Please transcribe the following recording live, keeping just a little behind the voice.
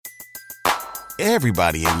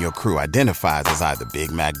Everybody in your crew identifies as either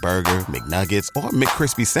Big Mac Burger, McNuggets, or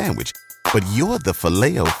McCrispy Sandwich. But you're the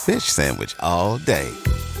Filet-O-Fish Sandwich all day.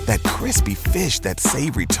 That crispy fish, that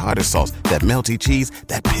savory tartar sauce, that melty cheese,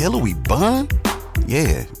 that pillowy bun.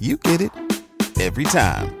 Yeah, you get it. Every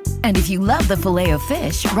time. And if you love the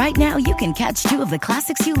Filet-O-Fish, right now you can catch two of the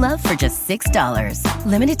classics you love for just $6.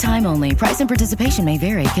 Limited time only. Price and participation may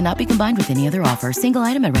vary. Cannot be combined with any other offer. Single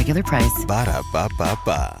item at regular price.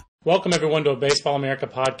 Ba-da-ba-ba-ba. Welcome, everyone, to a Baseball America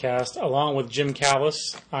podcast. Along with Jim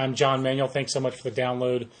Callis, I'm John Manuel. Thanks so much for the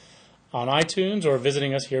download on iTunes or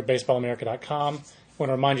visiting us here at baseballamerica.com. I want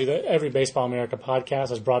to remind you that every Baseball America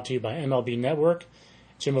podcast is brought to you by MLB Network.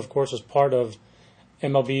 Jim, of course, was part of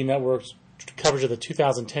MLB Network's coverage of the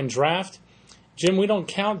 2010 draft. Jim, we don't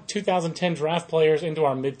count 2010 draft players into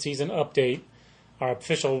our midseason update, our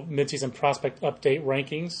official midseason prospect update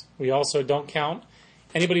rankings. We also don't count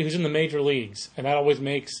anybody who's in the major leagues, and that always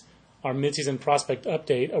makes our midseason prospect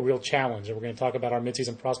update a real challenge. And we're going to talk about our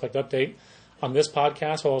midseason prospect update on this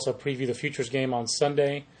podcast. We'll also preview the Futures game on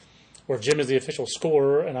Sunday, where Jim is the official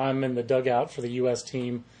scorer, and I'm in the dugout for the U.S.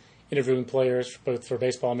 team, interviewing players both for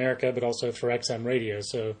Baseball America but also for XM Radio.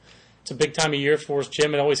 So it's a big time of year for us,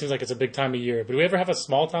 Jim. It always seems like it's a big time of year. But do we ever have a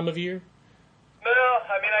small time of year? No,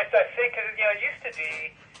 I mean, I think, cause, it used to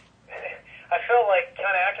be, I felt like kind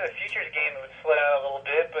of after the Futures game it would slow down a little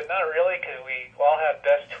bit, but not really, because we all have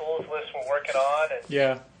best tools lists we're working on. And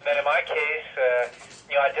yeah. then in my case,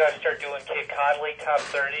 I start doing Cape Cod League top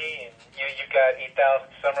 30, and you've got 8,000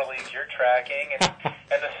 summer leagues you're tracking, and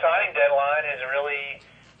and the signing deadline is really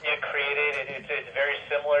created. It's very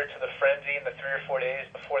similar to the frenzy in the 3 or 4 days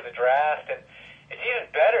before the draft, and it's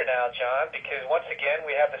even better now, John, because once again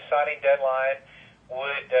we have the signing deadline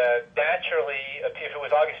would naturally, if it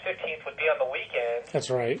was August 15th, would be on the weekend. That's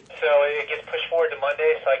right. So it gets pushed forward to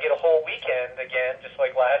Monday, so I get a whole weekend again, just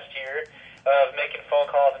like last year, of making phone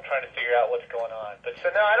calls and trying to figure out what's going on. But so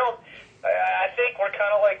no, I think we're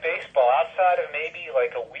kind of like baseball. Outside of maybe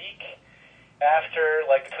like a week after,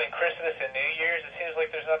 like between Christmas and New Year's, it seems like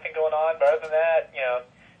there's nothing going on. But other than that,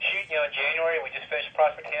 in January we just finished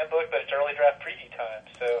Prospect Handbook, but it's early draft preview time.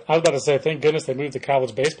 So I was about to say, thank goodness they moved the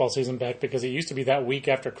college baseball season back, because it used to be that week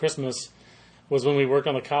after Christmas was when we worked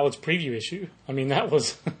on the college preview issue. I mean, that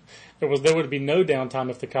was there would be no downtime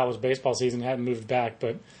if the college baseball season hadn't moved back.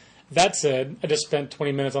 But that said, I just spent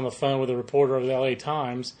 20 minutes on the phone with a reporter of the LA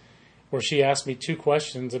Times, where she asked me 2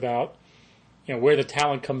 questions about where the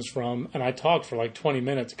talent comes from, and I talked for like 20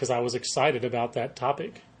 minutes because I was excited about that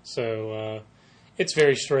topic. So it's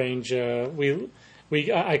very strange.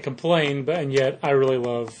 I complain, and yet I really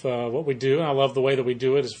love what we do, and I love the way that we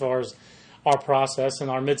do it as far as our process. And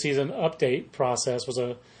our midseason update process was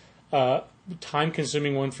a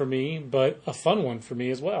time-consuming one for me, but a fun one for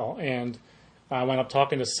me as well. And I wound up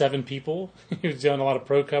talking to 7 people who've done a lot of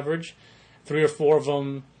pro coverage, 3 or 4 of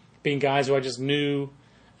them being guys who I just knew,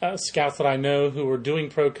 scouts that I know who were doing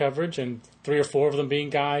pro coverage, and 3 or 4 of them being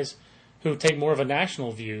guys who take more of a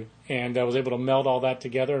national view. And I was able to meld all that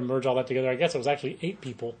together and merge all that together. I guess it was actually 8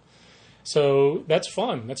 people. So that's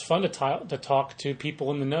fun. That's fun to talk to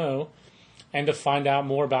people in the know and to find out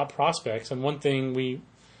more about prospects. And one thing we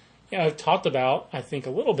talked about, I think,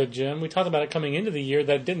 a little bit, Jim, we talked about it coming into the year,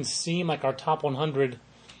 that it didn't seem like our top 100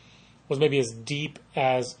 was maybe as deep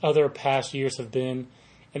as other past years have been.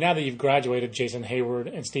 And now that you've graduated Jason Hayward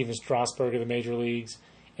and Steven Strasburg of the major leagues,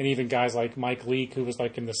 and even guys like Mike Leake, who was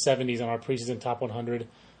like in the 70s on our preseason top 100,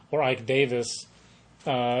 or Ike Davis,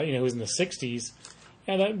 who's in the 60s,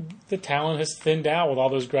 the talent has thinned out with all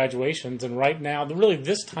those graduations. And right now, really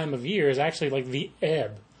this time of year is actually like the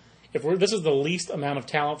ebb. This is the least amount of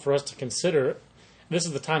talent for us to consider. This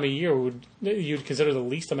is the time of year you'd consider the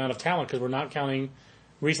least amount of talent, because we're not counting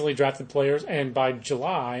recently drafted players. And by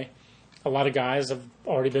July, a lot of guys have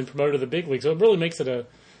already been promoted to the big league. So it really makes it a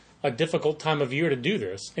difficult time of year to do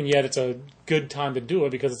this. And yet it's a good time to do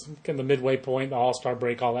it, because it's kind of the midway point, the All-Star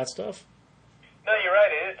break, all that stuff. No, you're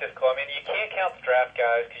right. It is difficult. I mean, you can't count the draft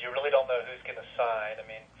guys because you really don't know who's going to sign. I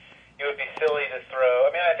mean, it would be silly to throw.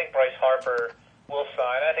 I mean, I think Bryce Harper will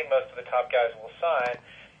sign. I think most of the top guys will sign.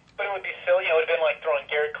 But it would be silly. It would have been like throwing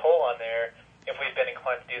Garrett Cole on there if we'd been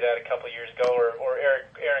inclined to do that a couple of years ago, or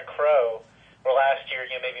Aaron Crow, or last year,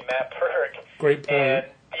 maybe Matt Burke. Great point. And,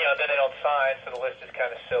 then they don't sign, so the list is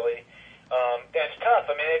kind of silly. And it's tough.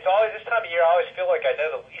 I mean, it's always, this time of year, I always feel like I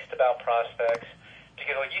know the least about prospects,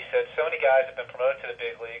 because like you said, so many guys have been promoted to the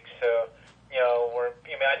big leagues. So,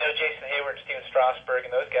 I know Jason Hayward and Steven Strasburg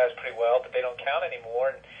and those guys pretty well, but they don't count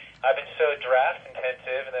anymore. And I've been so draft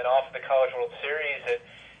intensive and then off of the College World Series that,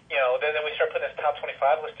 then we start putting this top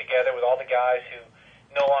 25 list together with all the guys who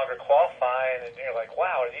no longer qualify, and you're like,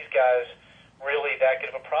 wow, are these guys really that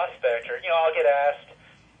good of a prospect. Or, I'll get asked,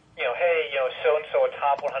 hey, so-and-so a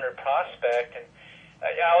top 100 prospect, and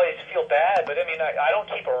I always feel bad, but I mean, I don't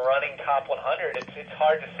keep a running top 100. It's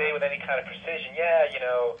hard to say with any kind of precision. Yeah,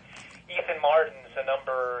 Ethan Martin's the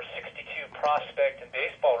number 62 prospect in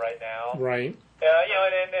baseball right now. Right.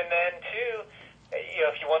 And then too,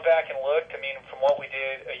 if you went back and looked, I mean, from what we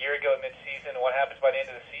did a year ago at midseason and what happens by the end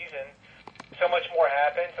of the season, so much more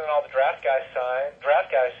happens, and all the draft guys sign,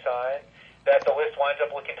 that the list winds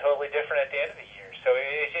up looking totally different at the end of the year. So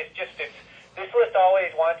it's this list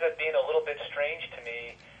always winds up being a little bit strange to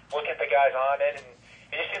me, looking at the guys on it, and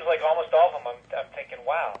it just seems like almost all of them, I'm thinking,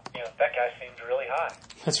 wow, that guy seems really high.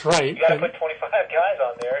 That's right. You got to put 25 guys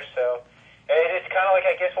on there, so it's kind of like,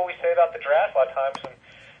 I guess, what we say about the draft a lot of times when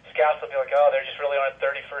scouts will be like, oh, there just really aren't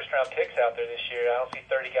 30 first-round picks out there this year. I don't see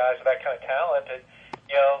 30 guys with that kind of talent, but,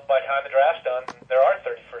 by the time the draft's done, there are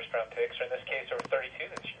 30 first-round picks, or in this case, there were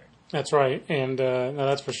 32 this year. That's right, and no,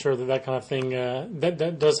 that's for sure that kind of thing,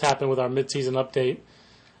 that does happen with our midseason update,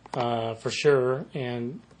 for sure,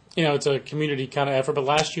 and it's a community kind of effort. But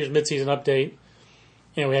last year's midseason update,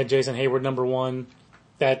 we had Jason Hayward number 1.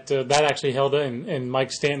 That actually held in, and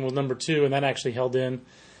Mike Stanton was number 2, and that actually held in.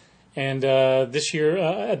 And this year,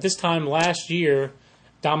 at this time last year,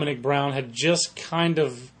 Dominic Brown had just kind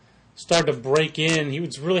of started to break in. He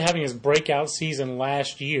was really having his breakout season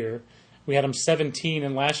last year. We had him 17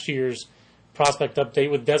 in last year's prospect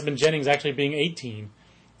update, with Desmond Jennings actually being 18,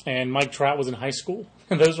 and Mike Trout was in high school.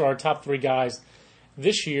 And those are our top 3 guys.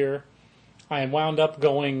 This year, I wound up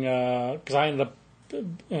going, because I ended up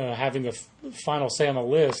having the final say on the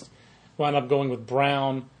list, wound up going with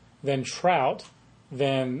Brown, then Trout,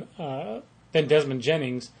 then Desmond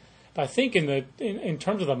Jennings. But I think in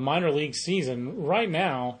terms of the minor league season, right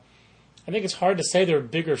now, I think it's hard to say there are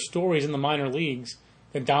bigger stories in the minor leagues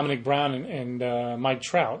than Dominic Brown and Mike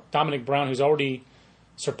Trout. Dominic Brown, who's already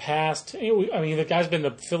surpassed, the guy's been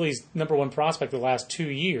the Phillies' number 1 prospect the last 2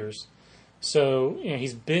 years. So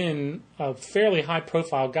he's been a fairly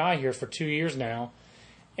high-profile guy here for 2 years now,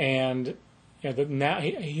 and now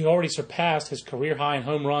he already surpassed his career high in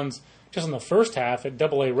home runs just in the first half at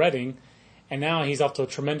AA Reading, and now he's off to a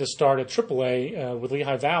tremendous start at AAA with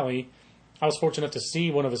Lehigh Valley. I was fortunate to see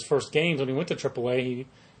one of his first games when he went to AAA.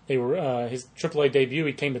 His AAA debut.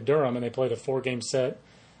 He came to Durham, and they played a 4-game set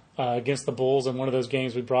against the Bulls, and one of those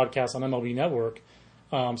games we broadcast on MLB Network.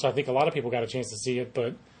 So I think a lot of people got a chance to see it,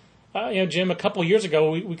 but. Jim, a couple years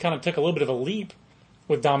ago, we kind of took a little bit of a leap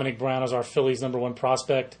with Dominic Brown as our Phillies' number 1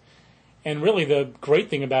 prospect. And really the great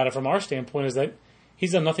thing about it from our standpoint is that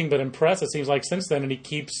he's done nothing but impress, it seems like, since then, and he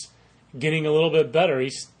keeps getting a little bit better.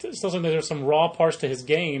 He's still saying there's some raw parts to his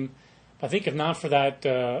game. I think if not for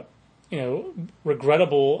that,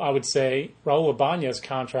 regrettable, I would say, Raul Ibanez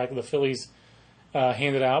contract that the Phillies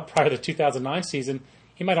handed out prior to the 2009 season,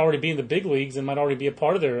 he might already be in the big leagues and might already be a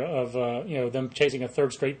part of them chasing a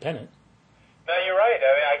 3rd straight pennant. No, you're right.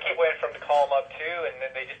 I mean, I keep waiting for him to call him up too, and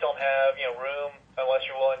then they just don't have room unless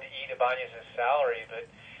you're willing to eat Ibanez's salary. But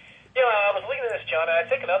I was looking at this, John, and I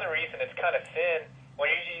think another reason it's kind of thin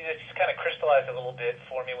when it just kind of crystallized a little bit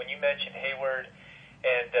for me when you mentioned Hayward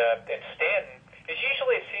and Stanton. Is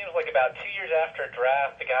usually it seems like about 2 years after a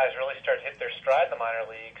draft, the guys really start to hit their stride in the minor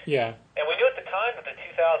leagues. Yeah. And we knew at the time that the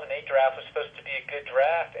 2008 draft was supposed to be a good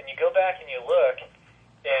draft, and you go back and you look,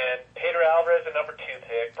 and Pedro Alvarez, the number 2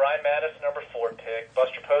 pick, Brian Mattis, the number 4 pick,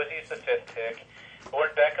 Buster Posey is the 5th pick,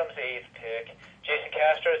 Gordon Beckham's the 8th pick, Jason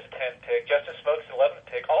Castro is the 10th pick, Justin Smoke's the 11th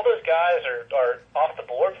pick. All those guys are off the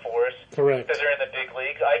board for us. Correct. Because they're in the big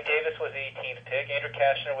leagues. Ike Davis was the 18th pick, Andrew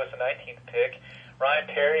Kashner was the 19th pick. Ryan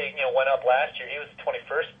Perry, went up last year. He was the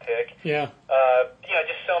 21st pick. Yeah.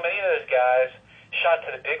 Just so many of those guys shot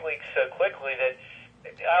to the big leagues so quickly that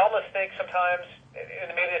I almost think sometimes, and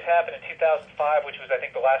maybe this happened in 2005, which was, I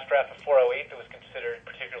think, the last draft of 408 that was considered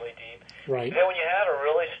particularly deep. Right. Then when you have a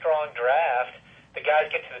really strong draft, the guys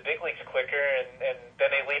get to the big leagues quicker, and then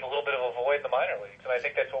they leave a little bit of a void in the minor leagues. And I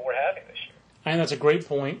think that's what we're having this year. And that's a great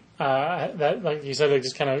point. That, like you said, it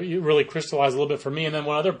just kind of really crystallized a little bit for me. And then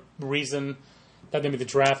one other reason that maybe the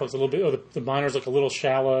draft looks a little bit, or the minors look a little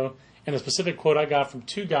shallow. And the specific quote I got from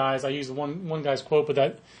 2 guys, I used one guy's quote, but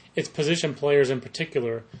that it's position players in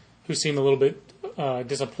particular who seem a little bit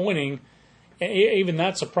disappointing. And even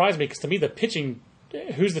that surprised me, because to me the pitching,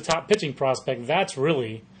 who's the top pitching prospect, that's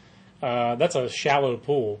really that's a shallow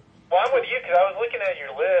pool. Well, I'm with you, because I was looking at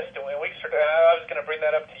your list, and I was going to bring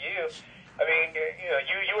that up to you. I mean,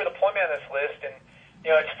 you were the point man on this list, and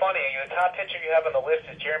it's funny. The top pitcher you have on the list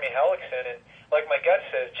is Jeremy Hellickson, and like my gut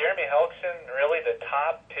says, Jeremy Hellickson really the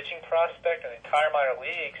top pitching prospect in the entire minor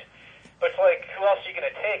leagues. But it's like, who else are you going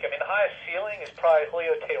to take? I mean, the highest ceiling is probably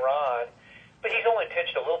Julio Teheran, but he's only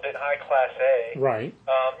pitched a little bit high Class A. Right.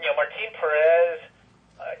 Martin Perez,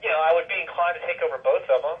 I would be inclined to take over both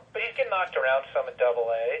of them, but he's getting knocked around some in Double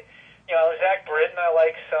A. Zach Britton I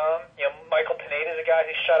like some. Michael Pineda's a guy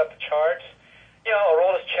who shot up the charts.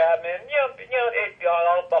 Aroldis Chapman.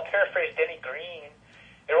 I'll paraphrase Denny Green.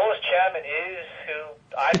 Aroldis Chapman is who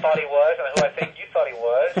I thought he was, and who I think you thought he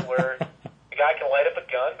was. Where the guy can light up a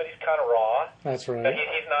gun, but he's kind of raw. That's right. But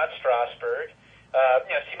he's not Strasburg.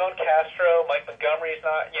 Simone Castro, Mike Montgomery's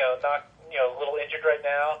not a little injured right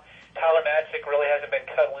now. Tyler Matzik really hasn't been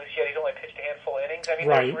cut loose yet. He's only pitched a handful of innings. There's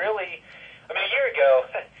really, a year ago,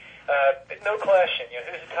 no question,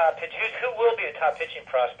 who's the top pitcher? Who will be the top pitching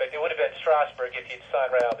prospect? It would have been Strasburg if he'd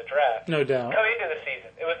signed right out of the draft. No doubt. Coming into the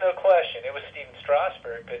season, it was no question. It was Steven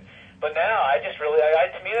Strasburg. But now,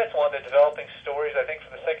 to me, that's one of the developing stories, I think,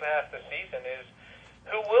 for the second half of the season is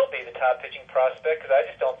who will be the top pitching prospect, because I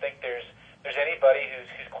just don't think there's anybody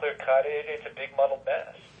who's clear-cut. It's a big muddled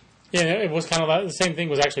mess. Yeah, it was kind of the same thing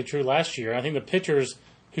was actually true last year. I think the pitchers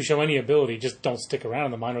who show any ability just don't stick around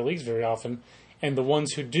in the minor leagues very often, and the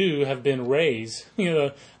ones who do have been Rays.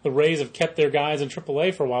 The Rays have kept their guys in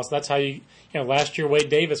AAA for a while, so that's how last year Wade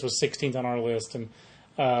Davis was 16th on our list, and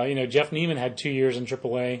Jeff Neiman had 2 years in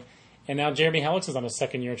AAA, and now Jeremy Hellickson's on his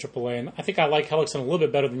second year in AAA, and I think I like Hellickson a little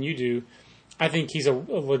bit better than you do. I think he's a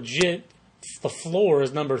legit. The floor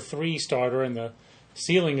is number 3 starter, and the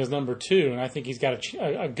ceiling is number 2, and I think he's got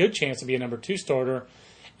a good chance to be a number 2 starter.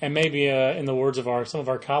 And maybe, in the words of some of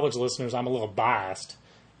our college listeners, I'm a little biased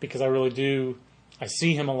because I really do. I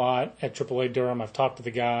see him a lot at AAA Durham. I've talked to the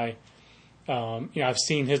guy. I've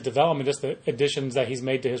seen his development, just the additions that he's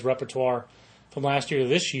made to his repertoire from last year to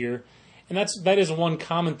this year, and that is one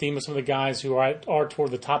common theme of some of the guys who are toward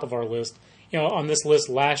the top of our list. On this list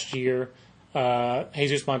last year,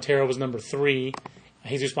 Jesus Montero was number 3.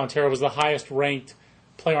 Jesus Montero was the highest ranked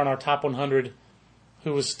player on our top 100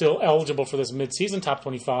 who was still eligible for this midseason top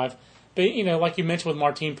 25. But, like you mentioned with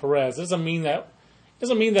Martin Perez, it doesn't mean that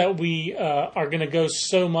we are going to go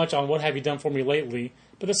so much on what have you done for me lately.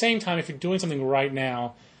 But at the same time, if you're doing something right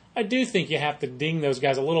now, I do think you have to ding those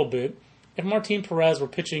guys a little bit. If Martin Perez were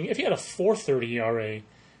pitching, if he had a 4.30 ERA,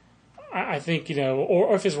 I think,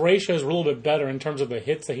 or if his ratios were a little bit better in terms of the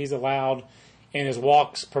hits that he's allowed and his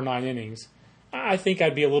walks per 9 innings, I think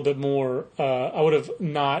I'd be a little bit more, I would have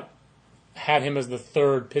not had him as the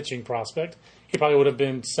 3rd pitching prospect. He probably would have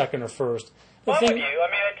been 2nd or 1st. I'm with you.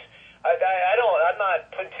 I'm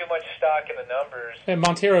not putting too much stock in the numbers. And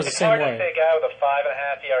Montero's the same way. It's hard to say a guy with a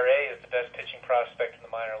 5.5 ERA is the best pitching prospect in the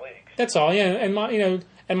minor leagues. That's all, yeah.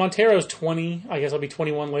 And Montero's 20. I guess he'll be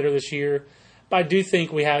 21 later this year. But I do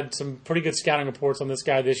think we had some pretty good scouting reports on this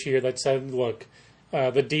guy this year that said, look,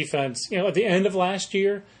 the defense, at the end of last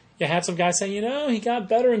year, you had some guys saying, he got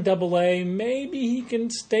better in Double A. Maybe he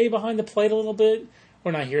can stay behind the plate a little bit.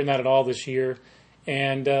 We're not hearing that at all this year.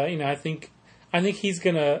 And, I think he's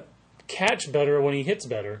going to catch better when he hits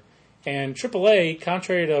better. And AAA,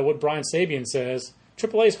 contrary to what Brian Sabian says,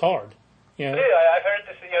 AAA is hard. I've heard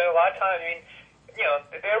this a lot of times.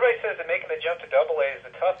 Everybody says that making the jump to Double A is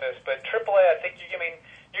the toughest, but AAA, I think you're getting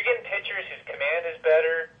pitchers whose command is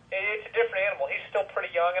better. It's a different animal. He's still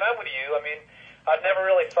pretty young, and I'm with you. I've never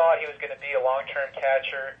really thought he was going to be a long-term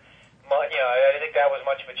catcher. I didn't think that was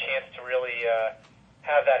much of a chance to really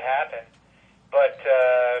have that happen. But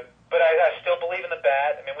I still believe in the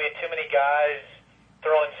bat. We had too many guys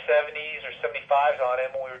throwing 70s or 75s on him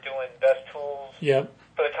when we were doing best tools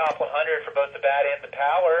for the top 100 for both the bat and the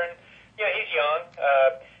power. And he's young.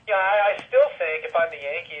 I still think if I'm the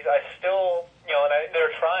Yankees,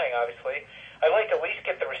 they're trying, obviously. I'd like to at least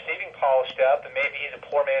get the receiving polished up, and maybe he's a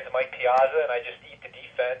poor man's Mike Piazza, and I just eat the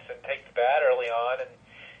defense and take the bat early on, and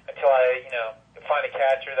until I, find a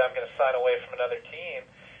catcher that I'm going to sign away from another team.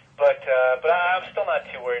 But I'm still not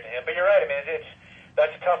too worried to him. But you're right.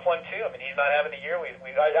 That's a tough one too. He's not having the year.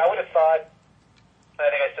 I would have thought. I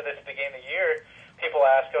think I said this at the beginning of the year. People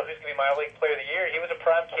ask, who's going to be minor league player of the year? He was a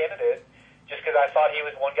prime candidate, just because I thought he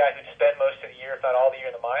was one guy who'd spend most of the year, if not all the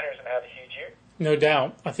year, in the minors and have a huge year. No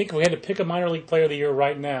doubt. I think if we had to pick a minor league player of the year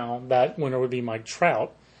right now, that winner would be Mike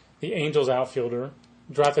Trout, the Angels outfielder,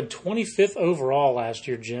 drafted 25th overall last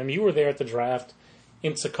year, Jim. You were there at the draft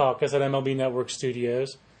in Secaucus at MLB Network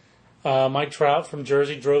Studios. Mike Trout from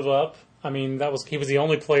Jersey drove up. He was the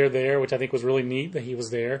only player there, which I think was really neat that he was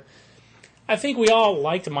there. I think we all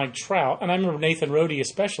liked Mike Trout, and I remember Nathan Rohde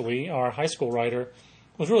especially, our high school writer,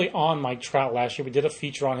 was really on Mike Trout last year. We did a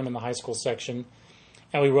feature on him in the high school section,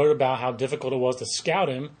 and we wrote about how difficult it was to scout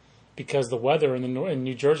him because the weather in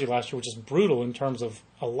New Jersey last year was just brutal in terms of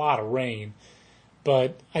a lot of rain.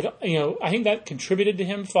 But I think that contributed to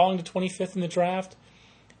him falling to 25th in the draft.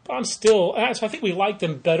 I'm still. So I think we liked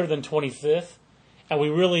him better than 25th, and we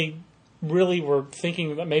really were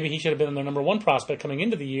thinking that maybe he should have been the number 1 prospect coming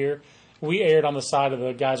into the year. We erred on the side of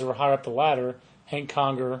the guys who were higher up the ladder. Hank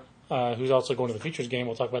Conger, who's also going to the Futures game.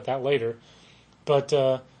 We'll talk about that later. But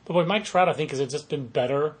boy, Mike Trout, I think, has just been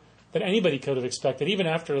better than anybody could have expected. Even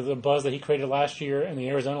after the buzz that he created last year in the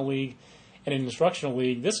Arizona League and in the Instructional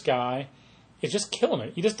League, this guy is just killing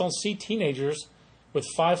it. You just don't see teenagers with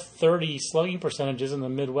 .530 slugging percentages in the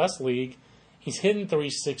Midwest League. He's hitting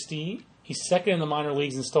 .360. He's second in the minor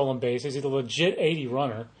leagues in stolen bases. He's a legit 80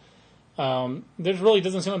 runner. There really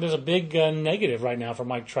doesn't seem like there's a big negative right now for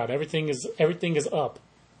Mike Trout. Everything is up. No,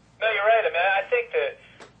 you're right. I mean, I think that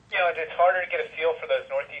it's harder to get a feel for those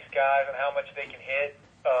Northeast guys and how much they can hit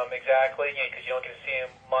exactly, because you don't get to see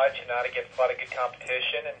him much and not against a lot of good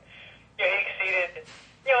competition. And he exceeded.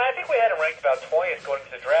 I think we had him ranked about 20th going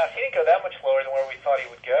into the draft. He didn't go that much lower than where we thought he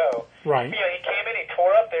would go. Right. He came in, he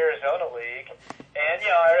tore up the Arizona League, and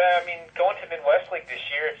I mean, going to Midwest League this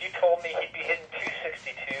year, if you told me he'd be hitting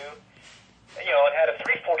 .262. And had a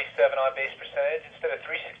 .347 on base percentage instead of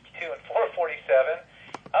 .362 and .447.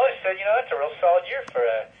 I would have said, that's a real solid year for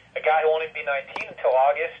a guy who won't even be 19 until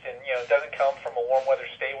August, and doesn't come from a warm weather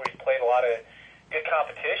state where he's played a lot of good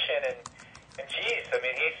competition. And geez, I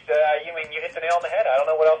mean, you hit the nail on the head. I don't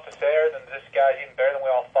know what else to say other than this guy's even better than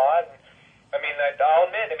we all thought. And,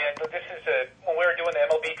 I'll admit, this is when we were doing the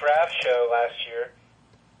MLB draft show last year.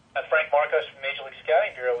 Frank Marcos from Major League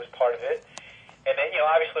Scouting Bureau was part of it. And then,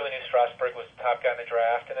 obviously we knew Strasburg was the top guy in the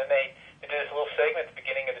draft. And then they did this little segment at the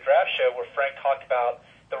beginning of the draft show where Frank talked about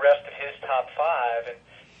the rest of his top 5. And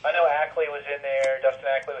I know Ackley was in there, Dustin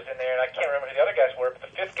Ackley was in there, and I can't remember who the other guys were, but the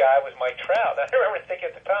 5th guy was Mike Trout. And I remember thinking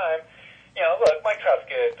at the time, look, Mike Trout's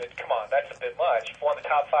good, but come on, that's a bit much. One of the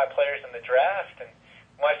top 5 players in the draft. And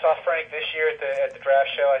when I saw Frank this year at the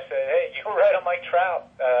draft show, I said, hey, you were right on Mike Trout.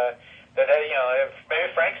 Maybe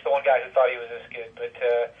Frank's the one guy who thought he was this good, but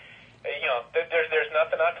there's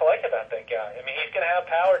nothing not to like about that guy. I mean, he's going to have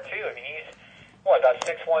power too. I mean, he's about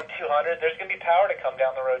 6'1", 200. There's going to be power to come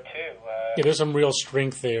down the road too. There's some real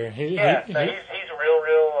strength there. He's a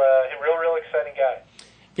real exciting guy.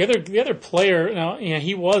 The other player, now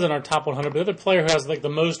he was in our top 100, but the other player who has like the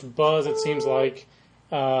most buzz, it seems like,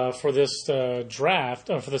 for this draft,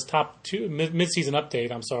 for this top 2 midseason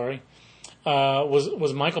update. I'm sorry,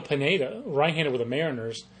 was Michael Pineda, right-handed with the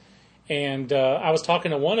Mariners. And I was talking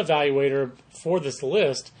to one evaluator for this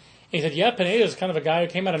list, and he said, yeah, Pineda is kind of a guy who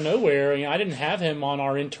came out of nowhere. I didn't have him on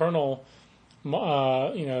our internal,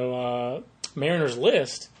 Mariners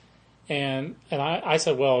list. And I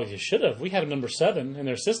said, well, you should have. We had him number 7 in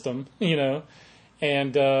their system,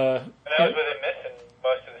 And that was with him missing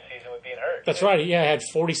most of the season with being hurt. That's right. He had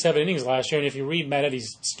 47 innings last year. And if you read Matt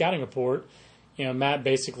Eddy's scouting report, Matt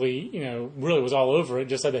basically, really was all over it,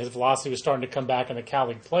 just said that his velocity was starting to come back in the Cal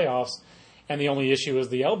League playoffs, and the only issue was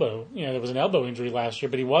the elbow. There was an elbow injury last year,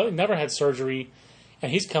 but he never had surgery,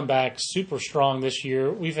 and he's come back super strong this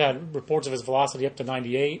year. We've had reports of his velocity up to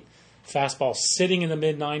 98, fastball sitting in the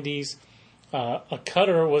mid-90s. A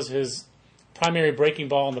cutter was his primary breaking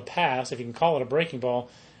ball in the past, if you can call it a breaking ball.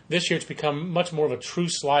 This year it's become much more of a true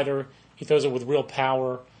slider. He throws it with real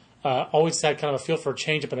power. Always had kind of a feel for a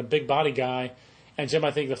changeup and a big body guy. And Jim,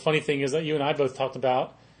 I think the funny thing is that you and I both talked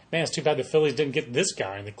about, man, it's too bad the Phillies didn't get this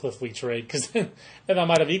guy in the Cliff Lee trade, because then I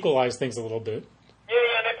might have equalized things a little bit.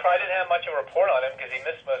 Yeah, they probably didn't have much of a report on him because he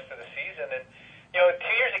missed most of the season. And 2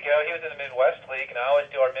 years ago he was in the Midwest League, and I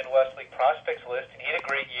always do our Midwest League prospects list, and he had a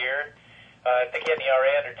great year. I think he had an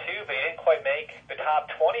ERA under 2, but he didn't quite make the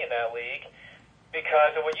top 20 in that league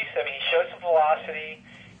because of what you said. I mean, he showed some velocity,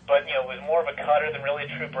 but was more of a cutter than really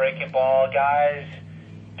a true breaking ball. Guys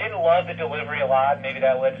didn't love the delivery a lot. Maybe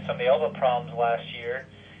that led to some of the elbow problems last year.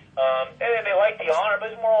 And they liked the arm, but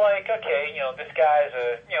it's more like, okay, this guy's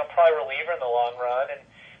a probably reliever in the long run. And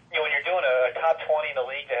when you're doing a top 20 in the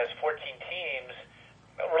league that has 14 teams,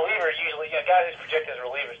 relievers usually, guys who's projected as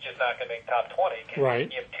relievers just not going to make top 20 because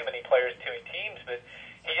right. You have too many players, too many teams. But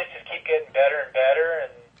he just keep getting better and better.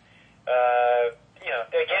 And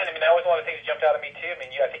again, that was one of the things that jumped out at me too.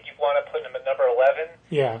 I think you wound up putting him at number 11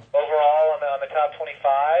 overall on the top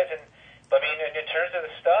 25. And in terms of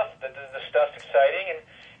the stuff, the stuff's exciting.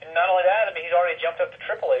 And not only that, he's already jumped up to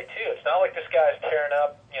AAA too. It's not like this guy's tearing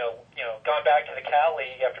up, gone back to the Cal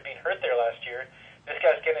League after being hurt there last year. This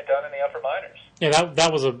guy's getting it done in the upper minors. Yeah,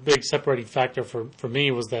 that was a big separating factor for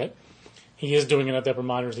me, was that he is doing it at the upper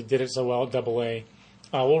minors. He did it so well at AA.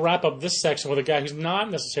 We'll wrap up this section with a guy who's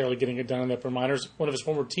not necessarily getting it done in the upper minors, one of his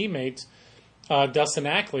former teammates, Dustin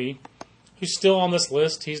Ackley, who's still on this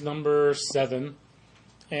list. He's number 7.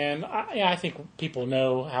 And I think people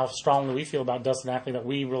know how strongly we feel about Dustin Ackley, that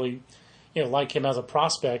we really like him as a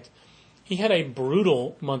prospect. He had a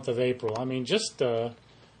brutal month of April. I mean, just an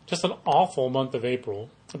awful month of April.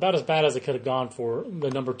 About as bad as it could have gone for the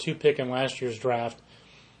number 2 pick in last year's draft.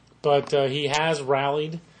 But he has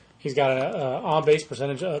rallied. He's got an on-base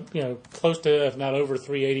percentage, close to, if not over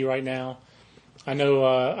 380 right now. I know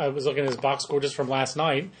I was looking at his box score just from last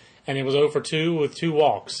night, and he was 0 for 2 with 2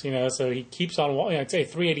 walks. So he keeps on. I'd say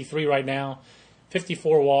 383 right now,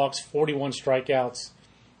 54 walks, 41 strikeouts.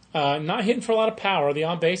 Not hitting for a lot of power. The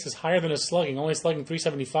on-base is higher than his slugging, only slugging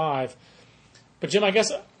 375. But Jim, I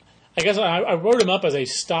guess I wrote him up as a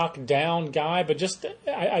stock down guy, but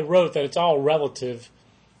I wrote that it's all relative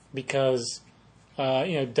because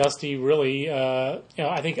Dusty really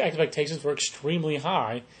I think expectations were extremely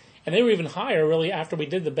high, and they were even higher really after we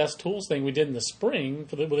did the best tools thing we did in the spring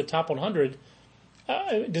with the top 100.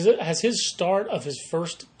 Has his start of his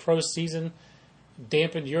first pro season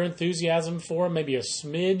dampened your enthusiasm for him, maybe a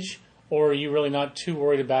smidge, or are you really not too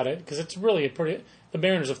worried about it? Because it's really the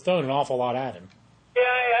Mariners have thrown an awful lot at him. Yeah,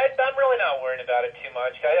 I'm really not worried about it too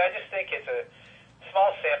much. I just think it's a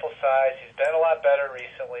small sample size. He's been a lot better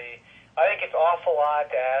recently. I think it's an awful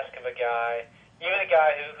lot to ask of a guy, even a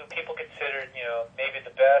guy who people considered, maybe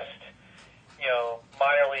the best,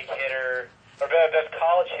 minor league hitter or best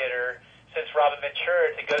college hitter since Robin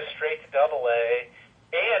Ventura, to go straight to Double-A.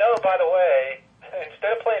 And, by the way,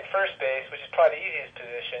 instead of playing first base, which is probably the easiest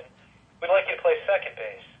position, we'd like you to play second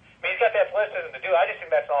base. I mean, he's got the athleticism to do it. I just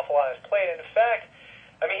think that's an awful lot on his plate. And in fact,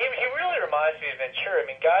 I mean, he really reminds me of Ventura. I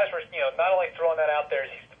mean, guys were, not only throwing that out there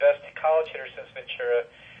as he's the best college hitter since Ventura,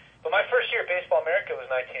 but my first year at Baseball America was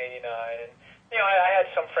 1989. And, I had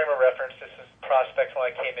some frame of reference. This is prospects when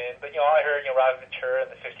I came in. But, all I heard, Robin Ventura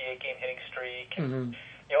and the 58-game hitting streak, and,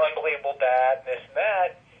 unbelievable bat, and this and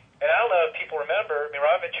that. And I don't know if people remember, I mean,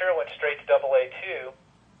 Robin Ventura went straight to Double-A too,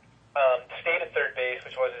 stayed at third base,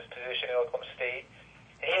 which was his position at Oklahoma State,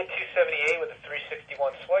 and he had 278 with a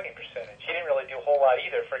 361 slugging percentage. He didn't really do a whole lot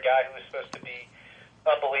either for a guy who was supposed to be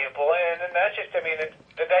unbelievable. And that's just, I mean,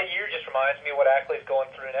 that year just reminds me of what Ackley's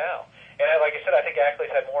going through now. And like I said, I think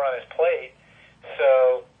Ackley's had more on his plate.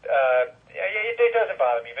 So, it doesn't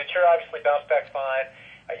bother me. Ventura obviously bounced back fine.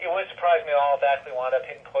 It wouldn't surprise me at all if Ackley wound up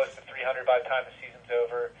hitting close to 300 by the time the season's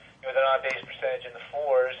over, with an on-base percentage in the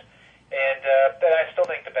 4s. And then I still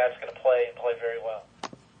think the bat's going to play very well.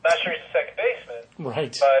 Not sure he's a second baseman.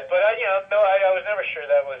 Right. But I was never sure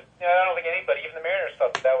that was, I don't think anybody, even the Mariners,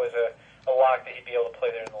 thought that was a lock that he'd be able to play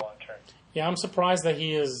there in the long term. Yeah, I'm surprised that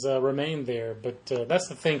he has remained there, but that's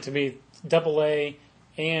the thing to me, Double-A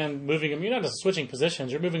and moving him, you're not just switching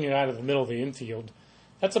positions, you're moving him out of the middle of the infield.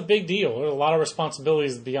 That's a big deal. There's a lot of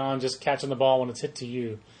responsibilities beyond just catching the ball when it's hit to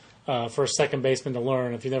you for a second baseman to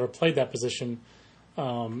learn. If you've never played that position,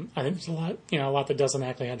 I think there's a lot that Dustin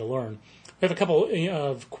Ackley had to learn. We have a couple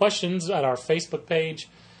of questions at our Facebook page.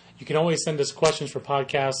 You can always send us questions for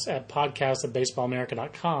podcasts at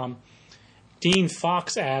podcast@baseballamerica.com. Dean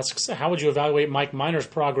Fox asks, how would you evaluate Mike Minor's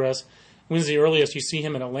progress? When's the earliest you see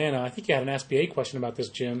him in Atlanta? I think you had an SBA question about this,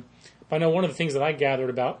 Jim. But I know one of the things that I gathered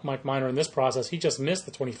about Mike Minor in this process, he just missed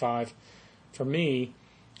the 25 for me.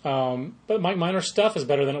 But Mike Minor's stuff is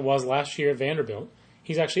better than it was last year at Vanderbilt.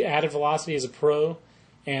 He's actually added velocity as a pro.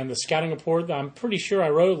 And the scouting report that I'm pretty sure I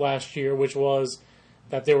wrote last year, which was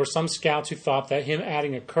that there were some scouts who thought that him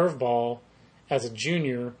adding a curveball as a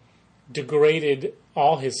junior degraded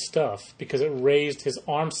all his stuff because it raised his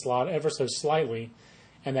arm slot ever so slightly,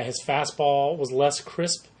 and that his fastball was less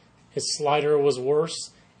crisp, his slider was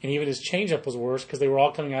worse, and even his changeup was worse because they were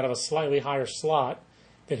all coming out of a slightly higher slot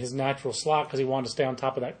than his natural slot because he wanted to stay on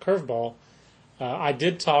top of that curveball. I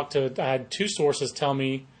had two sources tell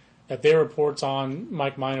me that their reports on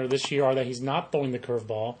Mike Minor this year are that he's not throwing the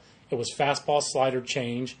curveball. It was fastball, slider,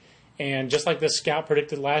 change. And just like the scout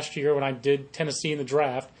predicted last year when I did Tennessee in the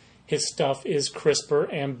draft, his stuff is crisper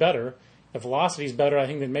and better. The velocity is better, I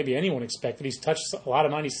think, than maybe anyone expected. He's touched a lot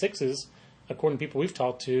of 96s, according to people we've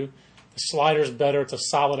talked to. The slider's better. It's a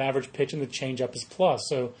solid average pitch, and the changeup is plus.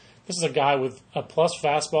 So this is a guy with a plus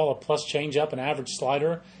fastball, a plus changeup, an average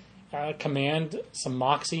slider, command, some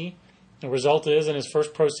moxie. The result is, in his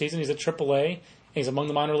first pro season, he's at AAA, and he's among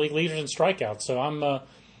the minor league leaders in strikeouts. So I'm not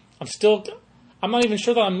even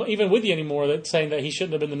sure that I'm even with you anymore that saying that he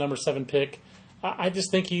shouldn't have been the number 7 pick. I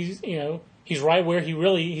just think he's right where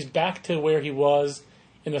he's back to where he was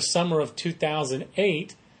in the summer of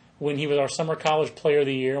 2008 when he was our summer college player of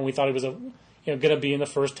the year, and we thought he was going to be in the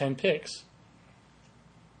first 10 picks.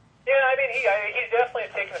 Yeah, I mean, he's definitely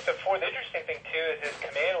taken a step forward. The interesting thing too is his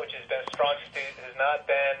command, which has been a strong suit, has not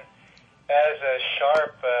been as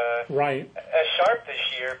sharp this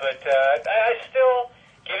year, but I still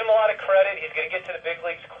give him a lot of credit. He's going to get to the big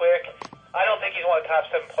leagues quick. I don't think he's one of the top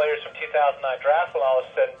 7 players from 2009 draft when all is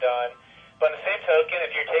said and done. But on the same token,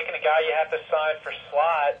 if you're taking a guy you have to sign for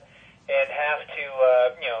slot and have to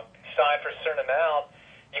sign for a certain amount,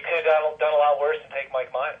 you could have done a lot worse than take Mike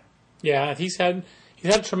Minor. Yeah, he's had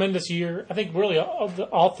a tremendous year. I think really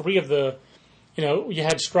all three of the, you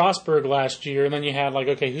had Strasburg last year, and then you had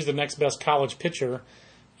who's the next best college pitcher,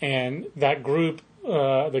 and that group,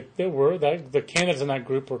 the candidates in that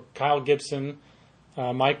group were Kyle Gibson,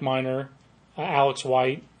 Mike Minor, Alex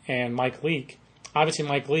White, and Mike Leake. Obviously,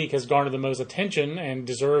 Mike Leake has garnered the most attention and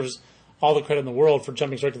deserves all the credit in the world for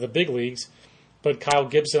jumping straight to the big leagues. But Kyle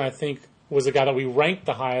Gibson, I think, was the guy that we ranked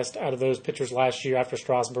the highest out of those pitchers last year after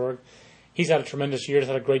Strasburg. He's had a tremendous year. He's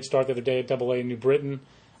had a great start the other day at Double-A in New Britain.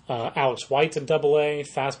 Alex White's at Double-A,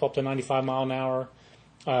 fastball up to 95 mile an hour.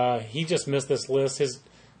 He just missed this list. His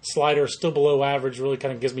slider is still below average, really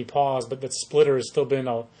kind of gives me pause, but that splitter has still been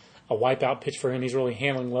a wipeout pitch for him. He's really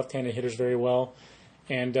handling left-handed hitters very well.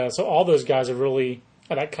 And so all those guys are really,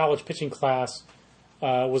 that college pitching class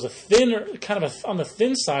was a thinner, kind of on the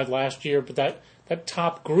thin side last year, but that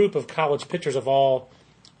top group of college pitchers have all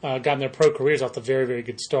gotten their pro careers off to very, very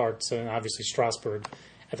good starts, and obviously Strasburg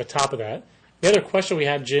at the top of that. The other question we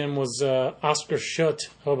had, Jim, was Oscar Schutt,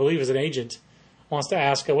 who I believe is an agent, wants to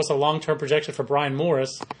ask, what's the long-term projection for Brian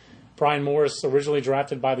Morris? Brian Morris, originally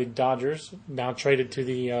drafted by the Dodgers, now traded to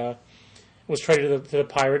the to the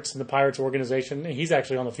Pirates and the Pirates organization. And he's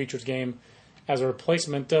actually on the Futures game as a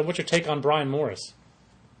replacement. What's your take on Brian Morris?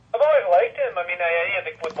 I've always liked him. I mean,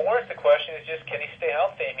 with Morris, the question is just, can he stay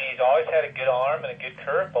healthy? I mean, he's always had a good arm and a good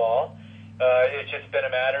curveball. It's just been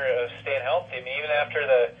a matter of staying healthy. I mean, even after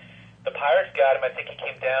the Pirates got him, I think he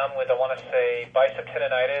came down with, I want to say, bicep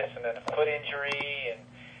tendonitis and then a foot injury. And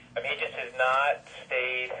I mean, he just has not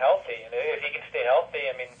stayed healthy. And if he can stay healthy,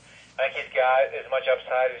 I mean, I think he's got as much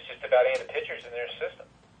upside as just about any of the pitchers in their system.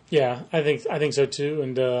 Yeah, I think so too.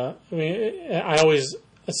 And I mean, I always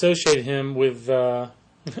associate him with the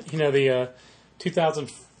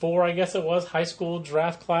 2004, I guess it was, high school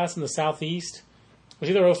draft class in the Southeast. It was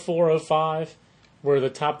either 04 or 05, where the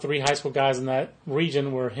top 3 high school guys in that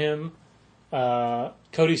region were him,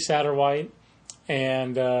 Cody Satterwhite,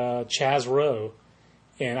 and Chaz Rowe.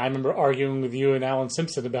 And I remember arguing with you and Alan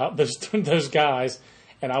Simpson about those guys.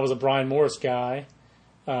 And I was a Brian Morris guy,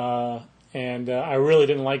 and I really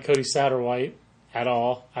didn't like Cody Satterwhite at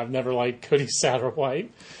all. I've never liked Cody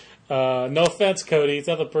Satterwhite. No offense, Cody. It's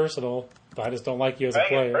nothing personal, but I just don't like you as a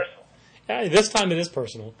player. This time it is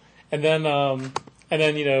personal. And then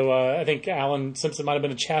I think Alan Simpson might have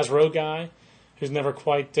been a Chaz Rowe guy who's never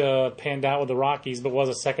quite panned out with the Rockies, but was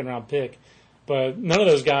a second-round pick. But none of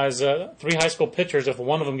those guys, 3 high school pitchers, if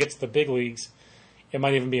one of them gets to the big leagues, it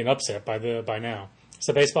might even be an upset by now. It's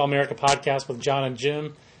the Baseball America podcast with John and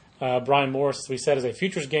Jim. Brian Morris, as we said, is a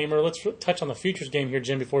futures gamer. Let's touch on the futures game here,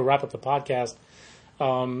 Jim, before we wrap up the podcast.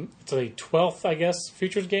 It's the 12th, I guess,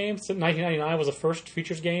 futures game. 1999 was the first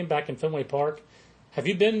futures game back in Fenway Park. Have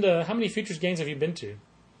you been to, how many futures games have you been to?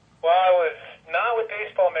 Well, I was not with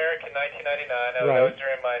Baseball America in 1999. That was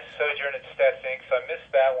during my sojourn at Stats Inc., so I missed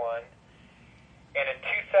that one. And in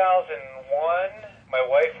 2001, my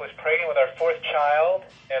wife was pregnant with our 4th child,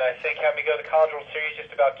 and I think having me go to the College World Series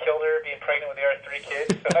just about killed her, being pregnant with the other 3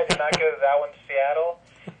 kids, so I did not go to that one in Seattle.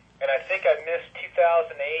 And I think I missed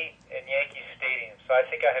 2008 in Yankee Stadium, so I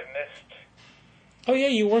think I have missed... Oh,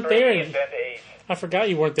 yeah, you weren't there. And been to 8. I forgot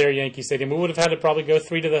you weren't there at Yankee Stadium. We would have had to probably go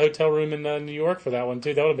 3 to the hotel room in New York for that one,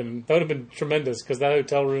 too. That would have been tremendous, because that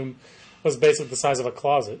hotel room was basically the size of a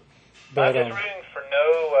closet. But, I'm just rooting for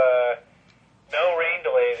no rain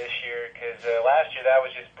delay this year, because last year that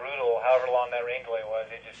was just brutal. However long that rain delay was,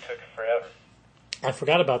 it just took forever. I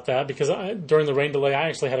forgot about that, because during the rain delay, I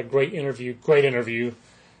actually had a great interview,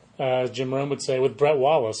 as Jim Rome would say, with Brett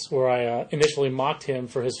Wallace, where I initially mocked him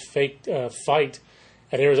for his fake fight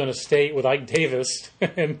at Arizona State with Ike Davis,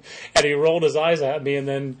 and he rolled his eyes at me, and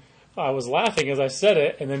then I was laughing as I said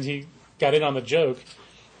it, and then he got in on the joke.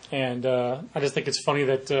 And I just think it's funny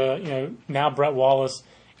that now Brett Wallace,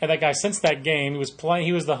 and that guy, since that game,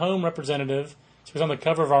 he was the home representative. So he was on the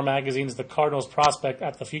cover of our magazine as the Cardinals prospect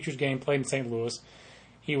at the Futures game played in St. Louis.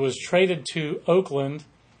 He was traded to Oakland,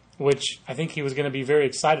 which I think he was going to be very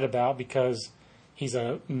excited about because he's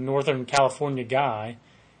a Northern California guy,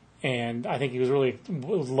 and I think he was really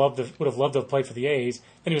would have loved to have played for the A's.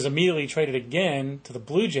 Then he was immediately traded again to the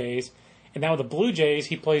Blue Jays, and now with the Blue Jays,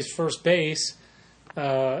 he plays first base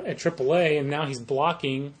at AAA, and now he's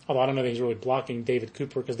blocking, although I don't know that he's really blocking David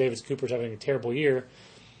Cooper because David Cooper's having a terrible year.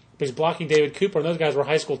 but he's blocking David Cooper, and those guys were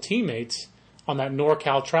high school teammates on that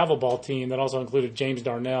NorCal travel ball team that also included James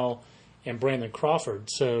Darnell and Brandon Crawford.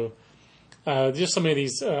 So just so many of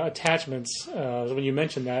these attachments, when you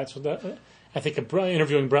mentioned that, I think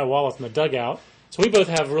interviewing Brett Wallace in the dugout. So we both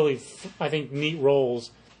have really, I think, neat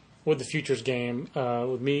roles with the Futures game,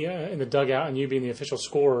 with me in the dugout and you being the official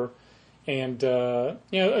scorer. And,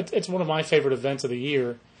 it's one of my favorite events of the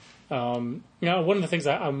year. One of the things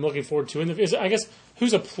I'm looking forward to is, I guess,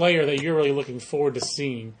 who's a player that you're really looking forward to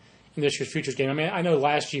seeing in this year's Futures game? I mean, I know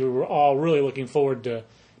last year we were all really looking forward to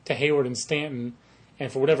Hayward and Stanton,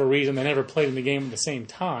 and for whatever reason, they never played in the game at the same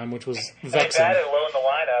time, which was vexing. They batted low in the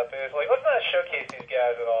lineup. It was like, let's not showcase these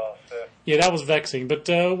guys at all. So. Yeah, that was vexing. But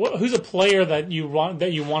who's a player that you want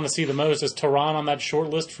to see the most? Is Teheran on that short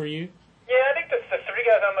list for you? Yeah, I think the three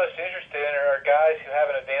guys I'm most interested in are guys who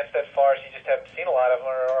haven't advanced that far, so you just haven't seen a lot of them.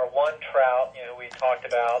 Are one, Trout, who we talked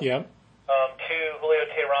about. Yep. Two, Julio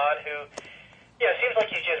Teheran, who seems like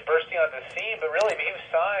he's just bursting onto the scene, but really, he was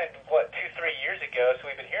signed, 2-3 years ago, so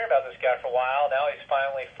we've been hearing about this guy for a while. Now he's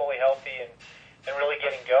finally fully healthy and really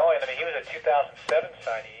getting going. I mean, he was a 2007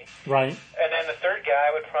 signee. Right. And then the third guy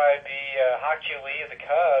would probably be Hak-Ju Lee of the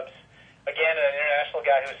Cubs. Again, an international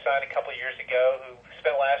guy who was signed a couple of years ago, who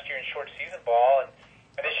spent last year in short season ball, and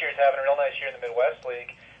this year is having a real nice year in the Midwest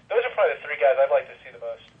League. Those are probably the three guys I'd like to see the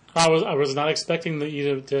most. I was not expecting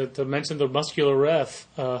you to mention the muscular ref,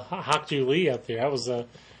 Hak-Ju Lee out there. That was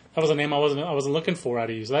a name I wasn't looking for out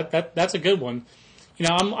of you. So that's a good one.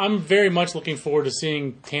 I'm very much looking forward to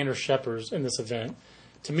seeing Tanner Scheppers in this event.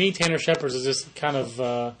 To me, Tanner Scheppers is just kind of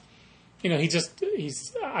I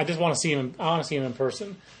just want to see him. I want to see him in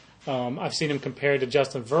person. I've seen him compared to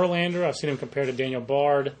Justin Verlander. I've seen him compared to Daniel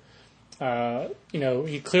Bard.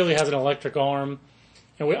 He clearly has an electric arm.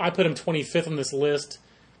 And I put him 25th on this list.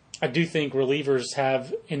 I do think relievers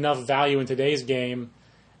have enough value in today's game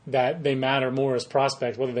that they matter more as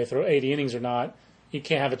prospects, whether they throw 80 innings or not. You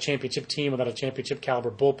can't have a championship team without a championship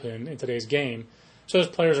caliber bullpen in today's game. So those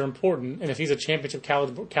players are important. And if he's a championship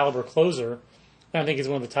caliber closer, then I think he's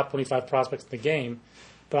one of the top 25 prospects in the game.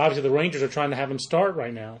 But obviously the Rangers are trying to have him start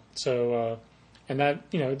right now. So, and that,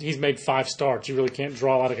 he's made 5 starts. You really can't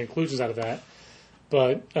draw a lot of conclusions out of that.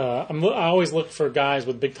 But I always look for guys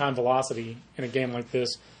with big-time velocity in a game like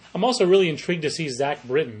this. I'm also really intrigued to see Zach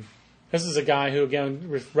Britton. This is a guy who, again,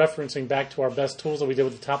 referencing back to our best tools that we did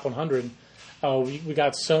with the Top 100, we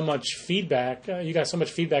got so much feedback. You got so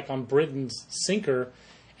much feedback on Britton's sinker,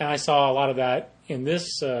 and I saw a lot of that in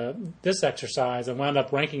this exercise and wound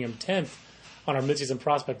up ranking him 10th on our midseason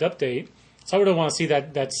prospect update. So I really want to see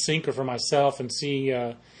that sinker for myself and see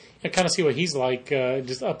kind of see what he's like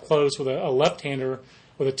just up close with a left-hander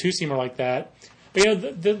with a two-seamer like that.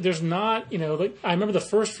 But, there's not, I remember the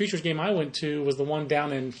first Futures game I went to was the one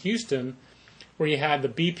down in Houston where you had the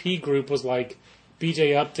BP group was like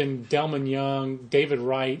B.J. Upton, Delman Young, David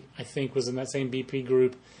Wright, I think, was in that same BP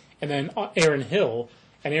group, and then Aaron Hill.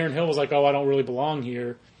 And Aaron Hill was like, I don't really belong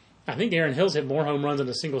here. I think Aaron Hill's hit more home runs in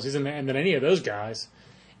a single season than any of those guys.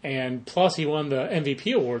 And plus he won the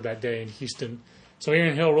MVP award that day in Houston. So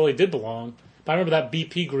Aaron Hill really did belong. But I remember that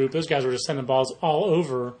BP group, those guys were just sending balls all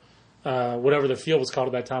over whatever the field was called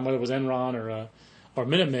at that time, whether it was Enron or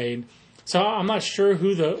Minute Maid. So I'm not sure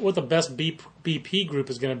what the best BP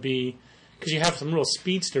group is going to be because you have some real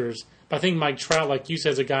speedsters. But I think Mike Trout, like you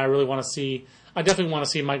said, is a guy I really want to see. I definitely want to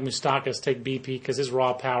see Mike Moustakas take BP because his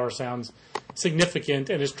raw power sounds significant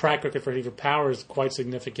and his track record for power is quite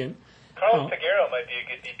significant. Carlos Figueroa might be a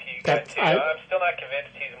good BP guy, too. I'm still not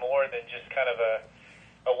convinced he's more than just kind of a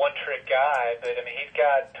one-trick guy, but, he's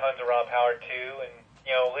got tons of raw power, too, and,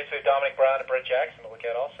 at least with Dominic Brown and Brett Jackson to look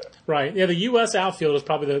at also. Right. Yeah, the U.S. outfield is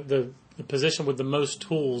probably the position with the most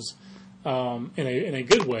tools in a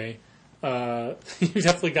good way. You've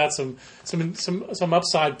definitely got some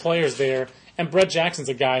upside players there, and Brett Jackson's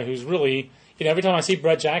a guy who's really, every time I see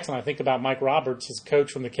Brett Jackson, I think about Mike Roberts, his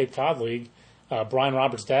coach from the Cape Cod League, Brian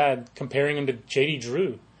Roberts' dad, comparing him to J.D.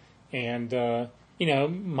 Drew. And,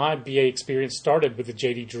 my BA experience started with the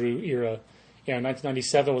J.D. Drew era.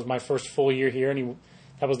 1997 was my first full year here, and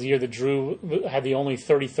that was the year that Drew had the only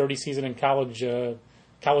 30-30 season in college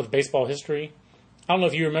baseball history. I don't know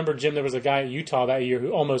if you remember, Jim, there was a guy at Utah that year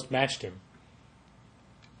who almost matched him.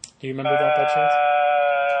 Do you remember that by chance?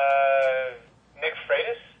 Nick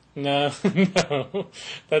Freitas? No.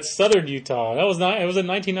 That's Southern Utah. It was in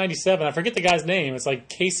 1997. I forget the guy's name. It's like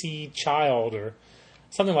Casey Child or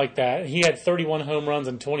something like that. He had 31 home runs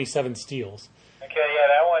and 27 steals. Okay, yeah,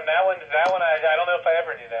 that one. I don't know if I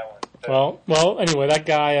ever knew that one. So. Well. Anyway, that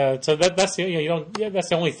guy. So that's the that's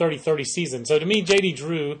the only 30-30 season. So to me, J.D.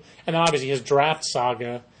 Drew, and then obviously his draft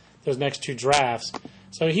saga, those next two drafts.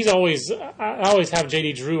 So he's always, I always have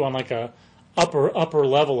J.D. Drew on like a upper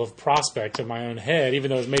level of prospect in my own head,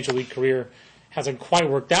 even though his major league career hasn't quite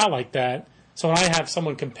worked out like that. So when I have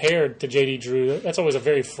someone compared to J.D. Drew, that's always a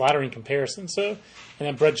very flattering comparison. So, and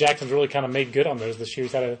then Brett Jackson's really kind of made good on those this year.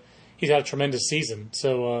 He's had a tremendous season.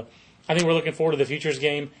 So I think we're looking forward to the Futures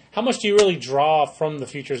game. How much do you really draw from the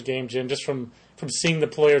Futures game, Jim? Just from seeing the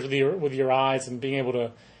players with your eyes and being able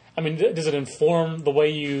to, I mean, does it inform the way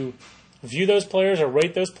you view those players or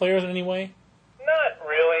rate those players in any way? Not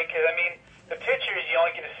really, because I mean, the pitchers you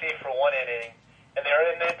only get to see for one inning, and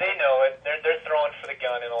they know it. They're throwing for the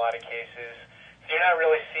gun in a lot of cases. So you're not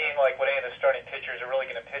really seeing like what any of the starting pitchers are really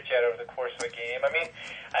going to pitch at over the course of a game. I mean,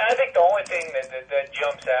 I think the only thing that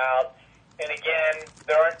jumps out, and again,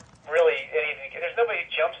 there aren't really anything. There's nobody who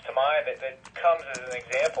jumps to mind that comes as an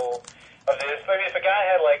example of this. I mean, if a guy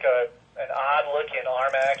had like an odd-looking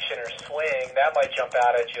arm action or swing, that might jump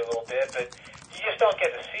out at you a little bit, but you just don't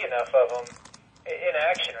get to see enough of them in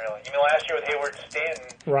action, really. I mean, last year with Hayward and Stanton,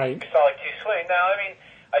 right, we saw like two swings. Now, I mean,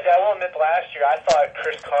 I will admit last year I thought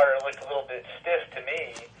Chris Carter looked a little bit stiff to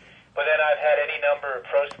me, but then I've had any number of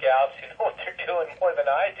pro scouts who know what they're doing more than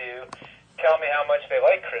I do tell me how much they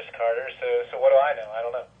like Chris Carter, so what do I know? I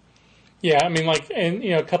don't know. Yeah, I mean, like, and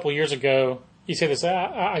a couple of years ago, you say this.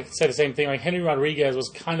 I said the same thing. Like Henry Rodriguez was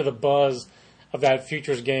kind of the buzz of that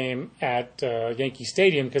Futures game at Yankee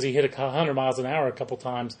Stadium because he hit 100 miles an hour a couple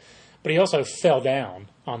times, but he also fell down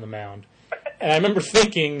on the mound. And I remember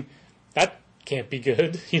thinking that can't be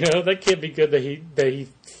good. That can't be good that he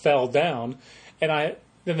fell down. And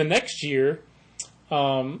then the next year,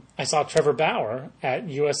 I saw Trevor Bauer at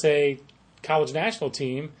USA College National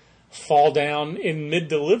Team fall down in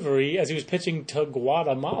mid-delivery as he was pitching to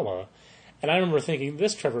Guatemala. And I remember thinking,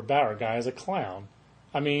 this Trevor Bauer guy is a clown.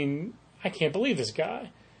 I mean, I can't believe this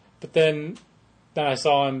guy. But then I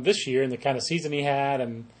saw him this year and the kind of season he had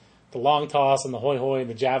and the long toss and the hoi-hoi and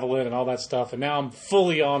the javelin and all that stuff. And now I'm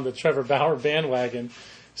fully on the Trevor Bauer bandwagon.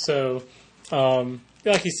 So,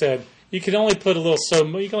 like you said, you can only put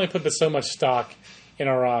so much stock in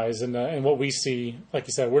our eyes and what we see. Like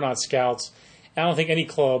you said, we're not scouts. I don't think any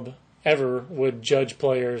club ever would judge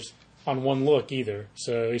players on one look either,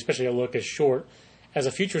 so especially a look as short as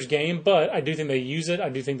a Futures game. But I do think they use it. I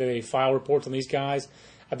do think that they file reports on these guys.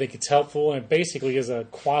 I think it's helpful, and it basically is a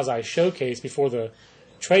quasi-showcase before the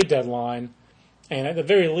trade deadline. And at the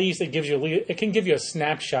very least, it can give you a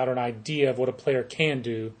snapshot or an idea of what a player can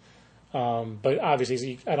do. But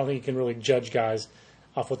obviously, I don't think you can really judge guys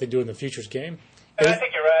off what they do in the Futures game. And I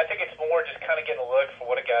think you're right. I think it's more just kind of getting a look for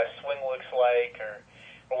what a guy's swing looks like or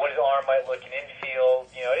what his arm might look in infield.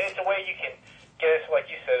 It's a way you can get, like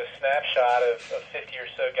you said, a snapshot of 50 or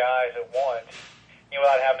so guys at once,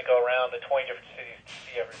 without having to go around the 20 different cities to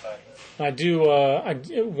see everybody.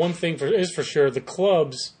 One thing is for sure, the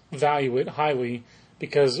clubs value it highly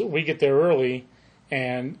because we get there early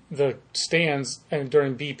and the stands and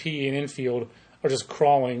during BP and infield are just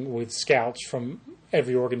crawling with scouts from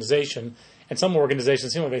every organization. And some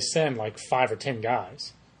organizations, they send like 5 or 10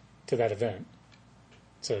 guys to that event.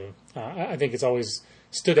 So I think it's always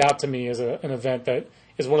stood out to me as an event that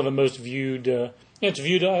is one of the most viewed.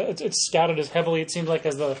 It's scouted as heavily, it seems like,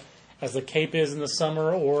 as the Cape is in the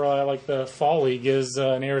summer, or like the Fall League is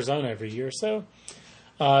in Arizona every year. So,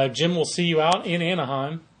 Jim, we'll see you out in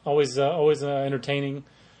Anaheim. Always entertaining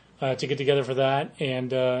to get together for that.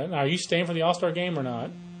 And are you staying for the All-Star game or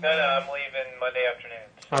not? No, I'm leaving Monday afternoon.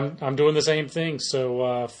 I'm doing the same thing.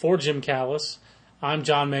 So for Jim Callis, I'm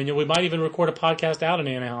John Manuel. We might even record a podcast out in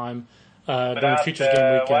Anaheim during Futures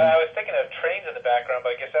game weekend. Well, I was thinking of trains in the background, but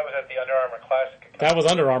I guess that was at the Under Armour Classic. That was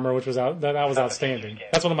Under Armour, which was that was outstanding.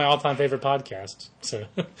 That's one of my all-time favorite podcasts. So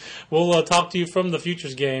we'll talk to you from the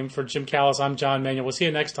Futures game. For Jim Callis, I'm John Manuel. We'll see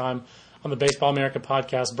you next time on the Baseball America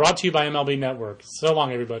podcast, brought to you by MLB Network. So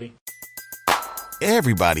long, everybody.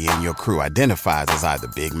 Everybody in your crew identifies as either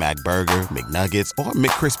Big Mac Burger, McNuggets, or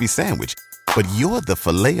McCrispy Sandwich. But you're the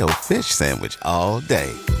Filet-O-Fish Sandwich all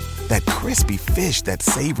day. That crispy fish, that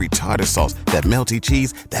savory tartar sauce, that melty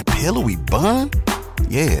cheese, that pillowy bun.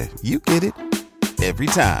 Yeah, you get it. Every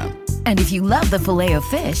time. And if you love the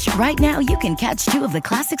Filet-O-Fish, right now you can catch 2 of the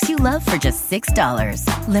classics you love for just $6.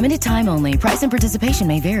 Limited time only. Price and participation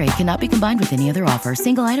may vary. Cannot be combined with any other offer.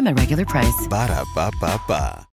 Single item at regular price. Ba-da-ba-ba-ba.